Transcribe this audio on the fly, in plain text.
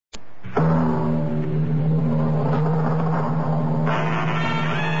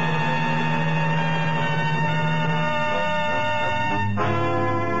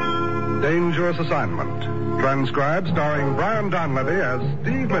Dangerous Assignment. Transcribed starring Brian Donlevy as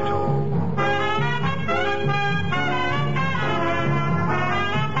Steve Mitchell.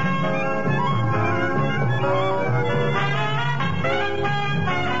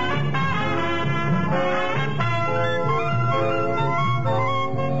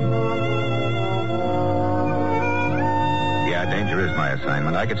 Danger is my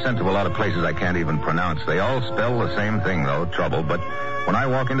assignment. I get sent to a lot of places I can't even pronounce. They all spell the same thing, though, trouble. But when I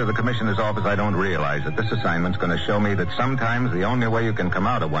walk into the commissioner's office, I don't realize that this assignment's going to show me that sometimes the only way you can come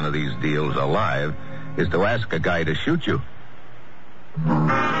out of one of these deals alive is to ask a guy to shoot you.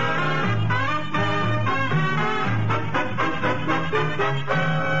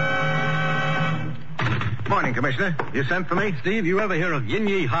 Morning, Commissioner. You sent for me? Steve, you ever hear of Yin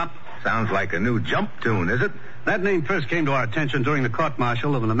Yi Hop? Sounds like a new jump tune, is it? That name first came to our attention during the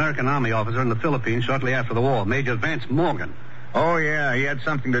court-martial of an American Army officer in the Philippines shortly after the war, Major Vance Morgan. Oh, yeah. He had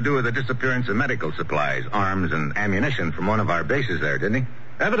something to do with the disappearance of medical supplies, arms, and ammunition from one of our bases there, didn't he?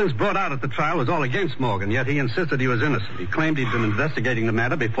 Evidence brought out at the trial was all against Morgan, yet he insisted he was innocent. He claimed he'd been investigating the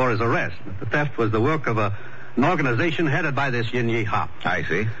matter before his arrest. The theft was the work of an organization headed by this Yin Yi Hop. I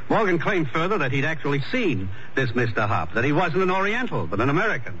see. Morgan claimed further that he'd actually seen this Mr. Hop, that he wasn't an Oriental, but an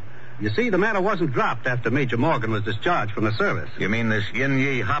American. You see, the matter wasn't dropped after Major Morgan was discharged from the service. You mean this Yin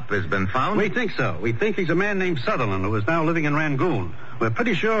Yi Hop has been found? We think so. We think he's a man named Sutherland who is now living in Rangoon. We're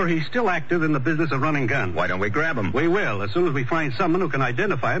pretty sure he's still active in the business of running guns. Why don't we grab him? We will, as soon as we find someone who can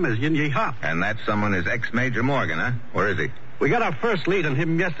identify him as Yin Yi Hop. And that someone is ex-Major Morgan, huh? Where is he? We got our first lead on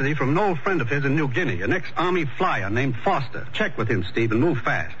him yesterday from an old friend of his in New Guinea, an ex-Army flyer named Foster. Check with him, Steve, and move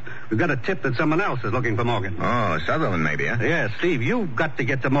fast. We've got a tip that someone else is looking for Morgan. Oh, Sutherland maybe, huh? Yeah, Steve, you've got to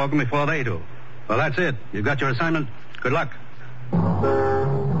get to Morgan before they do. Well, that's it. You've got your assignment. Good luck.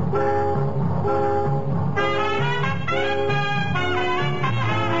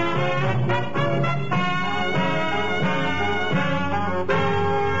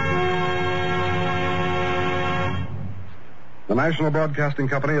 The National Broadcasting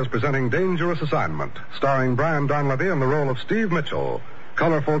Company is presenting Dangerous Assignment, starring Brian Donlevy in the role of Steve Mitchell,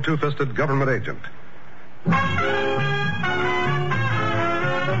 colorful two-fisted government agent.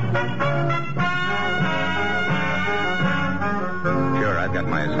 I've got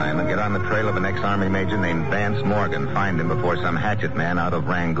my assignment. Get on the trail of an ex-Army major named Vance Morgan. Find him before some hatchet man out of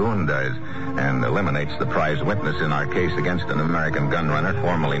Rangoon does, and eliminates the prize witness in our case against an American gunrunner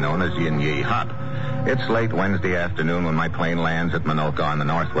formerly known as Yin Yi Hop. It's late Wednesday afternoon when my plane lands at Manoka on the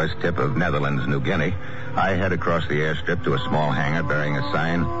northwest tip of Netherlands, New Guinea. I head across the airstrip to a small hangar bearing a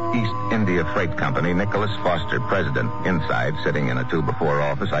sign, East India Freight Company, Nicholas Foster, President. Inside, sitting in a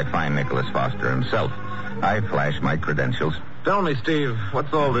 2x4 office, I find Nicholas Foster himself. I flash my credentials. Tell me, Steve,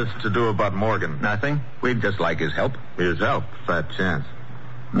 what's all this to do about Morgan? Nothing. We'd just like his help. His help? Fat chance.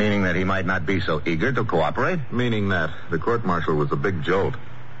 Meaning that he might not be so eager to cooperate? Meaning that the court-martial was a big jolt.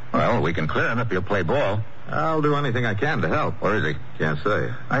 Well, we can clear him if he'll play ball. I'll do anything I can to help. Where is he? Can't say.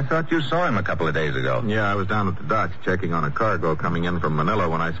 I thought you saw him a couple of days ago. Yeah, I was down at the docks checking on a cargo coming in from Manila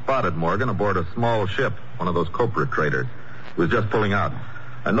when I spotted Morgan aboard a small ship, one of those copra traders. He was just pulling out.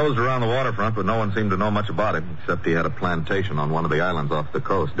 I nosed around the waterfront, but no one seemed to know much about him, except he had a plantation on one of the islands off the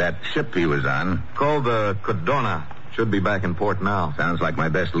coast. That ship he was on? Called the Codona. Should be back in port now. Sounds like my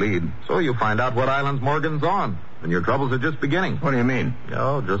best lead. So you find out what islands Morgan's on, and your troubles are just beginning. What do you mean?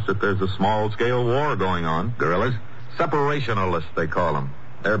 Just that there's a small-scale war going on. Guerrillas? Separationalists, they call them.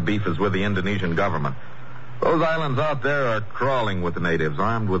 Their beef is with the Indonesian government. Those islands out there are crawling with the natives,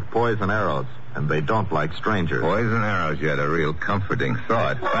 armed with poison arrows. And they don't like strangers. Poison arrows, yet a real comforting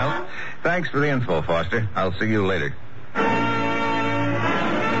thought. Well, thanks for the info, Foster. I'll see you later.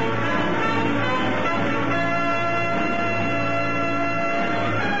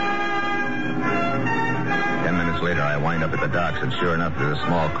 10 minutes later, I wind up at the docks, and sure enough, there's a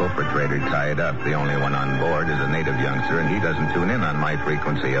small copra trader tied up. The only one on board is a native youngster, and he doesn't tune in on my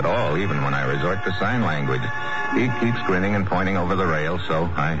frequency at all, even when I resort to sign language. He keeps grinning and pointing over the rail, so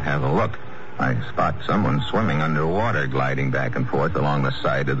I have a look. I spot someone swimming underwater, gliding back and forth along the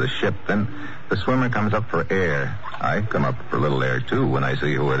side of the ship. Then the swimmer comes up for air. I come up for a little air, too, when I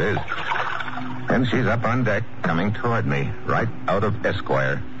see who it is. And she's up on deck, coming toward me, right out of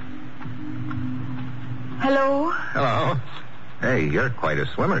Esquire. Hello? Hello. Hey, you're quite a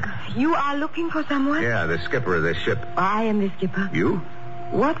swimmer. You are looking for someone? Yeah, the skipper of this ship. I am the skipper. You?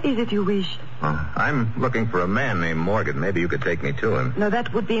 What is it you wish? I'm looking for a man named Morgan. Maybe you could take me to him. No,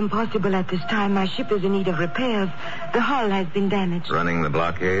 that would be impossible at this time. My ship is in need of repairs. The hull has been damaged. Running the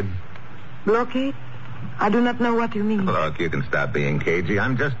blockade? Blockade? I do not know what you mean. Look, you can stop being cagey.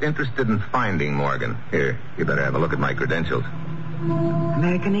 I'm just interested in finding Morgan. Here, you better have a look at my credentials.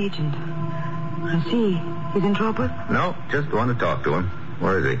 American agent. I see. He's in trouble? No, just want to talk to him.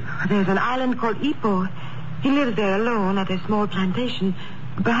 Where is he? There's an island called Ipoh. He lives there alone at a small plantation.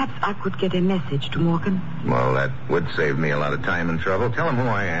 Perhaps I could get a message to Morgan. Well, that would save me a lot of time and trouble. Tell him who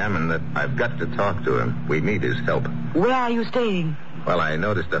I am and that I've got to talk to him. We need his help. Where are you staying? Well, I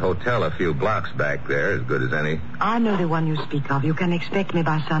noticed a hotel a few blocks back there, as good as any. I know the one you speak of. You can expect me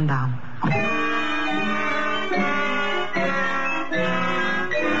by sundown.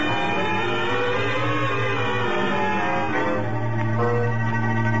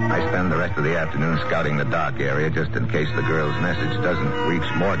 I spend the rest of the afternoon scouting the dock area just in case the girl's message doesn't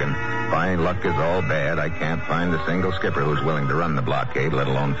reach Morgan. My luck is all bad. I can't find a single skipper who's willing to run the blockade, let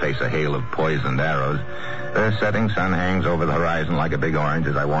alone face a hail of poisoned arrows. The setting sun hangs over the horizon like a big orange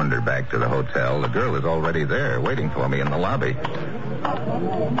as I wander back to the hotel. The girl is already there, waiting for me in the lobby.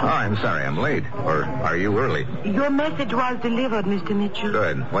 Oh, I'm sorry I'm late. Or are you early? Your message was delivered, Mr. Mitchell.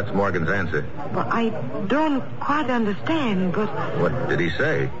 Good. What's Morgan's answer? Well, I don't quite understand, but... What did he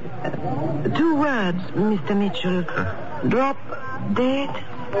say? 2 words, Mr. Mitchell. Drop dead.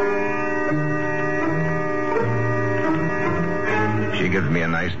 She gives me a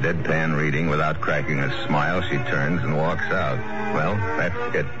nice deadpan reading without cracking a smile. She turns and walks out. Well,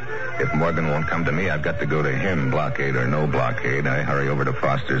 that's it. If Morgan won't come to me, I've got to go to him, blockade or no blockade. I hurry over to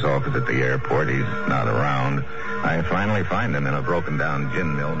Foster's office at the airport. He's not around. I finally find him in a broken-down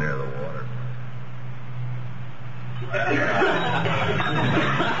gin mill near the water.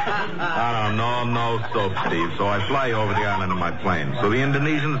 No soap, Steve. So I fly over the island in my plane. So the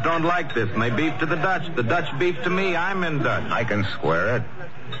Indonesians don't like this, and they beef to the Dutch. The Dutch beef to me. I'm in Dutch. I can square it.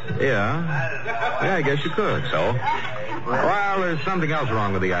 Yeah, I guess you could. So? Well, there's something else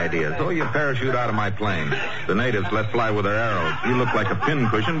wrong with the idea. So you parachute out of my plane. The natives let fly with their arrows. You look like a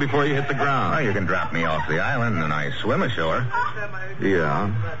pincushion before you hit the ground. Well, you can drop me off the island and I swim ashore.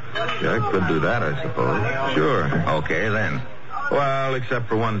 Yeah, I could do that, I suppose. Sure. Okay, then. Well, except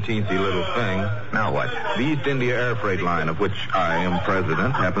for one teensy little thing. Now what? The East India Air Freight Line, of which I am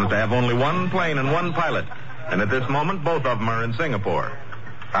president, happens to have only one plane and one pilot. And at this moment, both of them are in Singapore.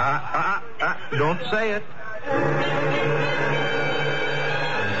 Don't say it.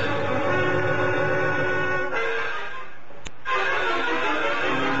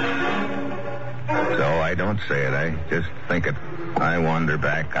 So I don't say it, I just think it. I wander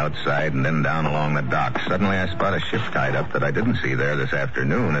back outside and then down along the dock. Suddenly I spot a ship tied up that I didn't see there this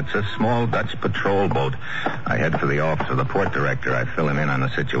afternoon. It's a small Dutch patrol boat. I head for the office of the port director. I fill him in on the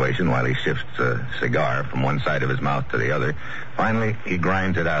situation while he shifts a cigar from one side of his mouth to the other. Finally, he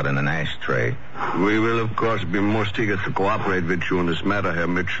grinds it out in an ashtray. We will, of course, be most eager to cooperate with you on this matter, Herr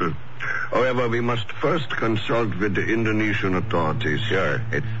Mitchell. However, we must first consult with the Indonesian authorities. Sure.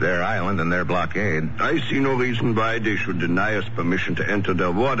 It's their island and their blockade. I see no reason why they should deny us permission to enter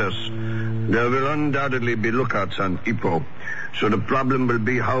their waters. There will undoubtedly be lookouts on Ipoh. So the problem will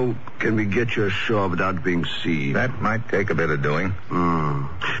be, how can we get you ashore without being seen? That might take a bit of doing.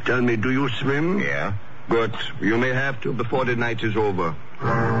 Tell me, do you swim? Yeah. Good. You may have to before the night is over.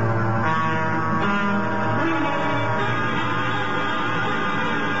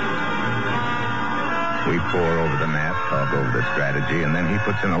 We pore over the map, talk over the strategy, and then he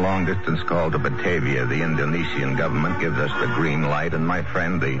puts in a long-distance call to Batavia. The Indonesian government gives us the green light, and my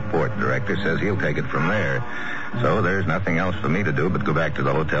friend, the port director, says he'll take it from there. So there's nothing else for me to do but go back to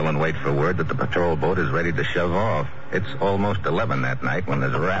the hotel and wait for word that the patrol boat is ready to shove off. It's almost 11 that night when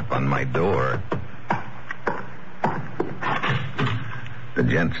there's a rap on my door. The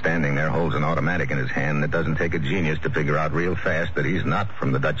gent standing there holds an automatic in his hand. It doesn't take a genius to figure out real fast that he's not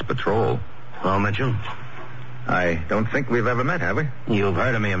from the Dutch patrol. Well, Mitchell? I don't think we've ever met, have we? You've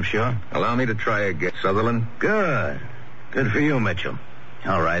heard of me, I'm sure. Allow me to try again, Sutherland. Good. Good for you, Mitchell.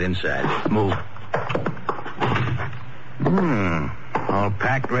 All right, inside. Move. All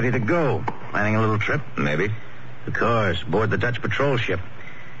packed, ready to go. Planning a little trip? Maybe. Of course, aboard the Dutch patrol ship.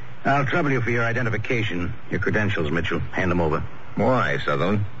 I'll trouble you for your identification. Your credentials, Mitchell. Hand them over. Why,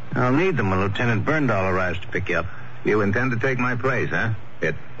 Sutherland? I'll need them when Lieutenant Berndahl arrives to pick you up. You intend to take my place, huh?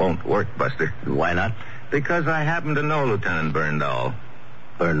 It won't work, Buster. Why not? Because I happen to know Lieutenant Berndahl.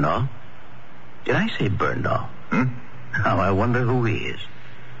 Berndahl? Did I say Berndahl? Now, I wonder who he is.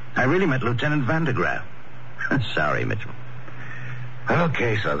 I really met Lieutenant Vandergraaf. Sorry, Mitchell.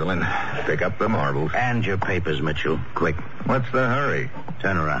 Okay, Sutherland. Pick up the marbles. And your papers, Mitchell. Quick. What's the hurry?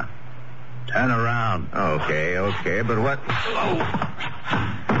 Turn around. Turn around. Okay, but what...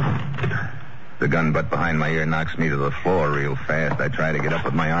 The gun butt behind my ear knocks me to the floor real fast. I try to get up,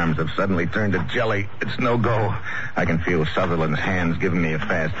 but my arms have suddenly turned to jelly. It's no go. I can feel Sutherland's hands giving me a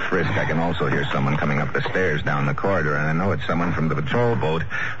fast frisk. I can also hear someone coming up the stairs down the corridor, and I know it's someone from the patrol boat.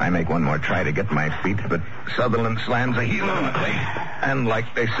 I make one more try to get my feet, but Sutherland slams a heel on the plate. And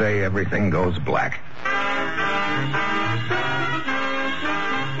like they say, everything goes black.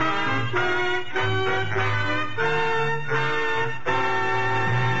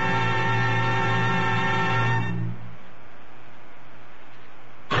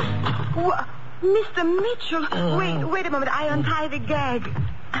 Mr. Mitchell, wait a moment. I untie the gag.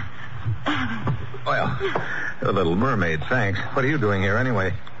 Well, the Little Mermaid, thanks. What are you doing here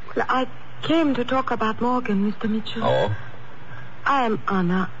anyway? Well, I came to talk about Morgan, Mr. Mitchell. Oh? I am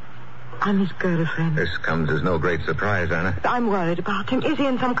Anna. I'm his girlfriend. This comes as no great surprise, Anna. I'm worried about him. Is he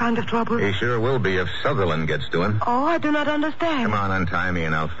in some kind of trouble? He sure will be if Sutherland gets to him. Oh, I do not understand. Come on, untie me,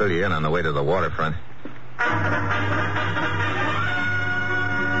 and I'll fill you in on the way to the waterfront.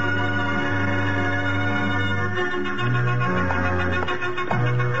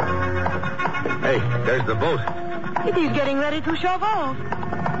 Hey, there's the boat. It is getting ready to shove off.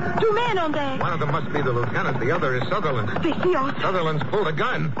 2 men on deck. One of them must be the lieutenant. The other is Sutherland. They see us. Sutherland's pulled a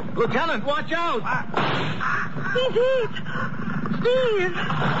gun. Lieutenant, watch out! He's hit. Steve.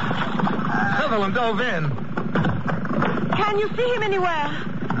 Sutherland dove in. Can you see him anywhere?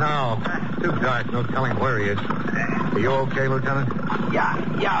 No. Too dark. No telling where he is. Are you okay, Lieutenant?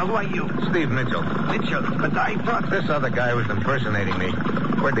 Yeah. Who are you? Steve Mitchell. Mitchell. But I thought... This other guy was impersonating me.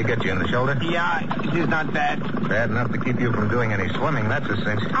 Where'd they get you, in the shoulder? Yeah, it is not bad. Bad enough to keep you from doing any swimming, that's a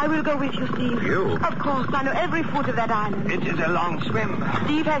cinch. I will go with you, Steve. You? Of course. I know every foot of that island. It is a long swim.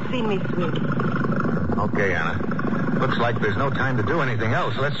 Steve has seen me swim. Okay, Anna. Looks like there's no time to do anything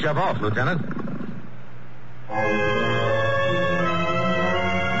else. Let's shove off, Lieutenant.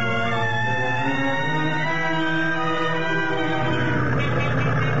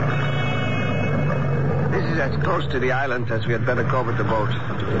 This is as close to the island as we had better go with the boat.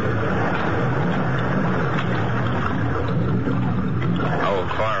 How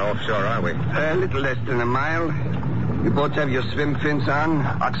far offshore are we? A little less than a mile. You both have your swim fins on,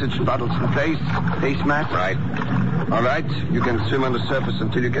 oxygen bottles in place, face mask. Right. All right. You can swim on the surface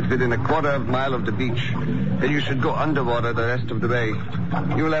until you get within a quarter of a mile of the beach. Then you should go underwater the rest of the way.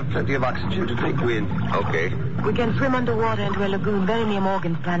 You'll have plenty of oxygen to take you in. Okay. We can swim underwater into a lagoon very near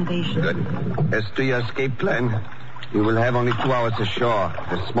Morgan's plantation. Good. As to your escape plan, you will have only 2 hours ashore.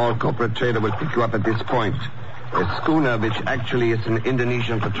 A small corporate trader will pick you up at this point. A schooner, which actually is an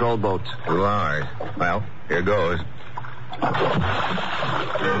Indonesian patrol boat. 2 hours. Well, here goes.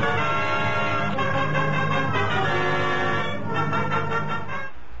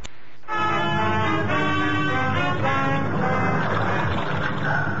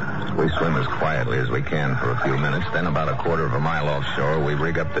 We swim as quietly as we can for a few minutes. Then about a quarter of a mile offshore, we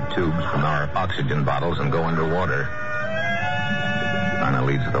rig up the tubes from our oxygen bottles and go underwater. Anna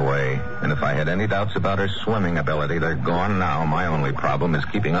leads the way, and if I had any doubts about her swimming ability, they're gone now. My only problem is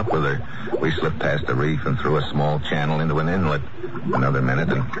keeping up with her. We slip past the reef and through a small channel into an inlet. Another minute,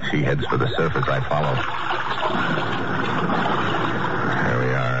 and she heads for the surface. I follow. There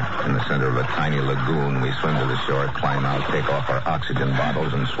we are, in the center of a tiny lagoon. We swim to the shore, climb out, take off our oxygen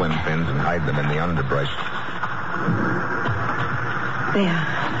bottles and swim fins, and hide them in the underbrush. There.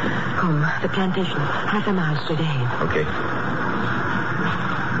 Come, the plantation. Half a mile straight ahead. Okay.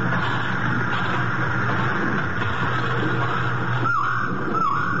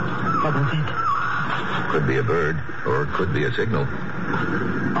 What was it? Could be a bird, or it could be a signal.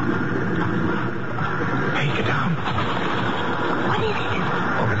 Hey, get down. What is it?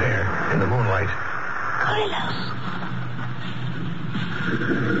 Over there, in the moonlight. Gorillas.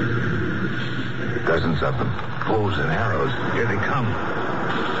 Dozens of them. Bows and arrows. Here they come.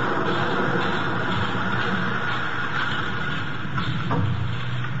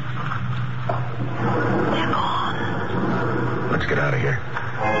 They're gone. Let's get out of here.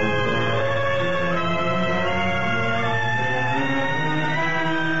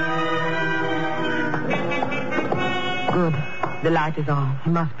 Good. The light is on. He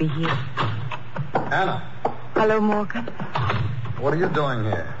must be here. Anna, Hello, Morgan. what are you doing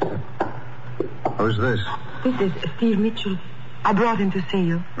here? Who's this? This is Steve Mitchell. I brought him to see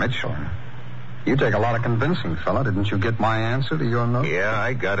you. Mitchell. You take a lot of convincing, fella. Didn't you get my answer to your note? Yeah,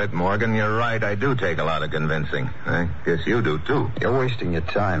 I got it, Morgan. You're right. I do take a lot of convincing. I guess you do, too. You're wasting your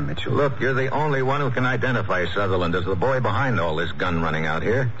time, Mitchell. Look, you're the only one who can identify Sutherland as the boy behind all this gun running out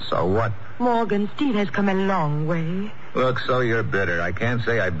here. So what? Morgan, Steve has come a long way. Look, so you're bitter. I can't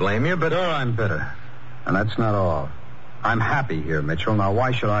say I blame you, but... Sure, I'm bitter. And that's not all. I'm happy here, Mitchell. Now,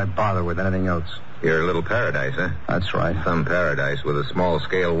 why should I bother with anything else? Your little paradise, huh? That's right. Some paradise with a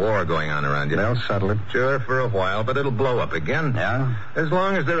small-scale war going on around you. They'll settle it. Sure, for a while, but it'll blow up again. Yeah? As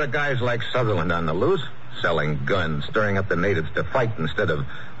long as there are guys like Sutherland on the loose, selling guns, stirring up the natives to fight instead of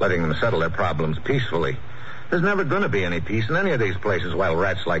letting them settle their problems peacefully. There's never going to be any peace in any of these places while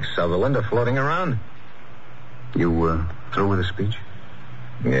rats like Sutherland are floating around. You, through with the speech?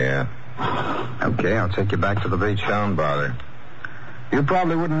 Yeah. Okay, I'll take you back to the beach. Don't bother. You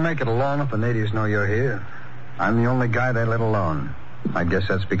probably wouldn't make it alone if the natives know you're here. I'm the only guy they let alone. I guess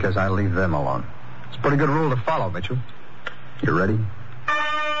that's because I leave them alone. It's a pretty good rule to follow, Mitchell. You ready?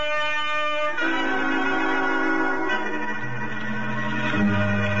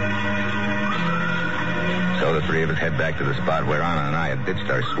 So the three of us head back to the spot where Anna and I had ditched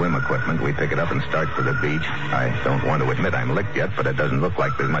our swim equipment. We pick it up and start for the beach. I don't want to admit I'm licked yet, but it doesn't look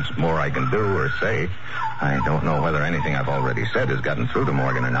like there's much more I can do or say. I don't know whether anything I've already said has gotten through to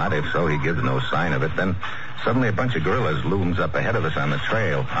Morgan or not. If so, he gives no sign of it. Then suddenly a bunch of guerrillas looms up ahead of us on the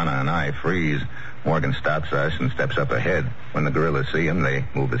trail. Anna and I freeze. Morgan stops us and steps up ahead. When the guerrillas see him, they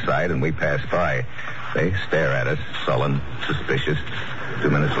move aside and we pass by. They stare at us, sullen, suspicious.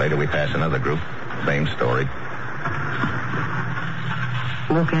 2 minutes later, we pass another group. Same story.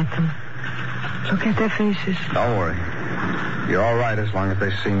 Look at them. Look at their faces. Don't worry. You're all right as long as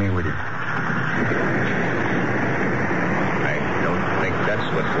they see me with you. I don't think that's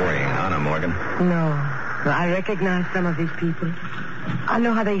what's worrying Anna, Morgan. No, I recognize some of these people. I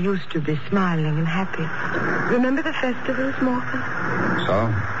know how they used to be, smiling and happy. Remember the festivals, Morgan? So?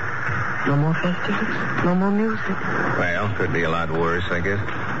 No more festivals, no more music. Well, could be a lot worse, I guess.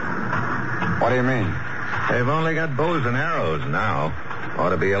 What do you mean? They've only got bows and arrows now. Ought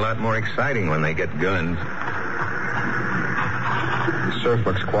to be a lot more exciting when they get guns. The surf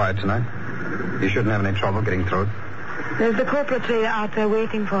looks quiet tonight. You shouldn't have any trouble getting through it. There's the corporate trader out there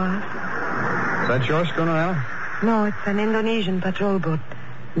waiting for us. Is that your schooner, Al? No, it's an Indonesian patrol boat.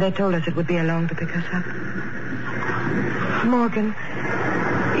 They told us it would be along to pick us up. Morgan,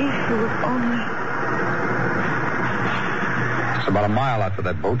 if you would only... It's about a mile out to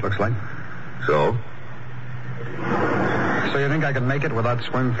that boat, looks like. So? So you think I can make it without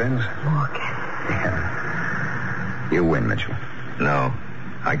swim fins? Morgan. Yeah. You win, Mitchell. No.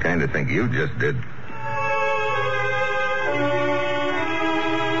 I kind of think you just did.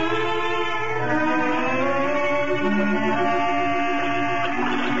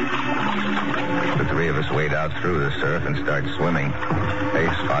 The three of us wade out through the surf and start swimming. They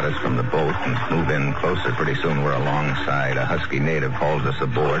spot us from the boat and move in closer. Pretty soon we're alongside. A husky native hauls us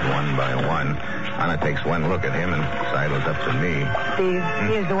aboard one by one. Anna takes one look at him and sidles up to me. Steve,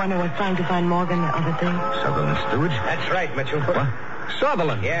 here's the one who was trying to find Morgan the other day. Sutherland steward? That's right, Mitchell. What?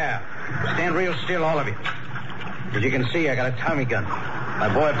 Sutherland. Yeah. Stand real still, all of you. As you can see, I got a Tommy gun. My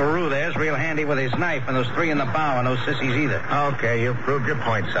boy Baru there's real handy with his knife, and those three in the bow are no sissies either. Okay, you've proved your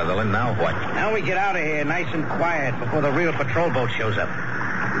point, Sutherland. Now what? Now we get out of here nice and quiet before the real patrol boat shows up.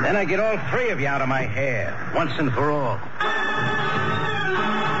 Then I get all three of you out of my hair, once and for all.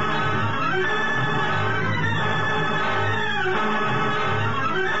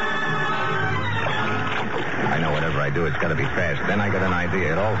 I know whatever I do, it's got to be fast. Then I get an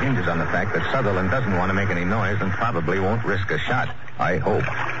idea. It all hinges on the fact that Sutherland doesn't want to make any noise and probably won't risk a shot. I hope.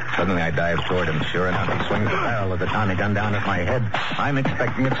 Suddenly I dive toward him. Sure enough, he swings the barrel of the Tommy gun down at my head. I'm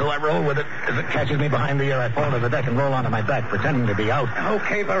expecting it, so I roll with it. As it catches me behind the ear, I fall to the deck and roll onto my back, pretending to be out.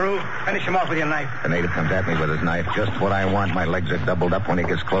 Okay, Baru. Finish him off with your knife. The native comes at me with his knife. Just what I want. My legs are doubled up. When he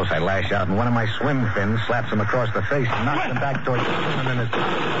gets close, I lash out, and one of my swim fins slaps him across the face and knocks him back towards the swim in his...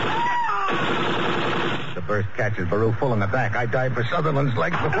 The burst catches Baru full in the back. I dive for Sutherland's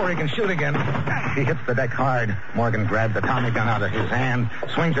legs before he can shoot again. He hits the deck hard. Morgan grabs the Tommy gun out of his hand,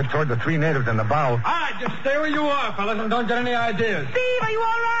 swings it toward the three natives in the bow. All right, just stay where you are, fellas, and don't get any ideas. Steve, are you all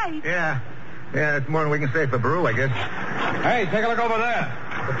right? Yeah, that's more than we can say for Baru, I guess. Hey, take a look over there.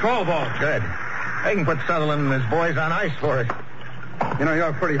 Patrol boat. Good. They can put Sutherland and his boys on ice for us. You know, you're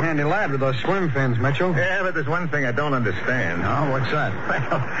a pretty handy lad with those swim fins, Mitchell. Yeah, but there's one thing I don't understand. Oh, what's that?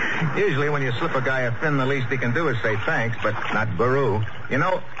 Well, usually when you slip a guy a fin, the least he can do is say thanks, but not Baru. You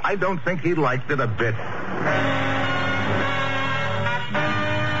know, I don't think he liked it a bit.